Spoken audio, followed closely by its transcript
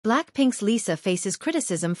BLACKPINK's Lisa faces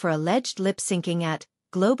criticism for alleged lip-syncing at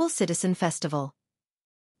Global Citizen Festival.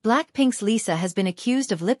 BLACKPINK's Lisa has been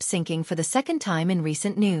accused of lip-syncing for the second time in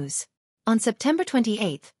recent news. On September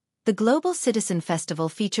 28, the Global Citizen Festival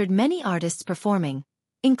featured many artists performing,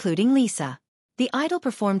 including Lisa. The idol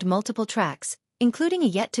performed multiple tracks, including a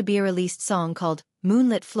yet-to-be-released song called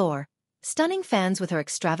Moonlit Floor, stunning fans with her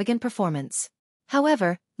extravagant performance.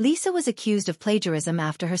 However, Lisa was accused of plagiarism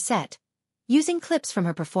after her set, using clips from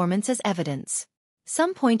her performance as evidence.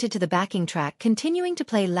 Some pointed to the backing track continuing to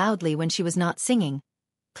play loudly when she was not singing,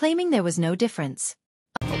 claiming there was no difference.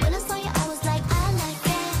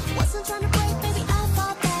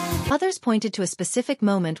 Others pointed to a specific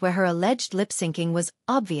moment where her alleged lip-syncing was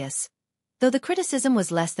obvious, though the criticism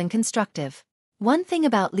was less than constructive. One thing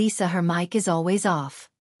about Lisa, her mic is always off.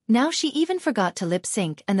 Now she even forgot to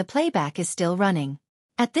lip-sync and the playback is still running.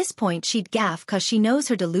 At this point she'd gaffe cause she knows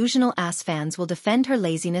her delusional ass fans will defend her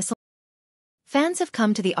laziness. Fans have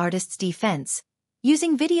come to the artist's defense,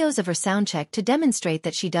 using videos of her soundcheck to demonstrate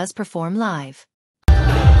that she does perform live.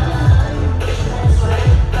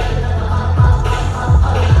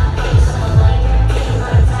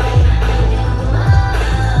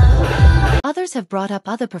 Others have brought up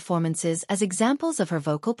other performances as examples of her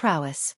vocal prowess.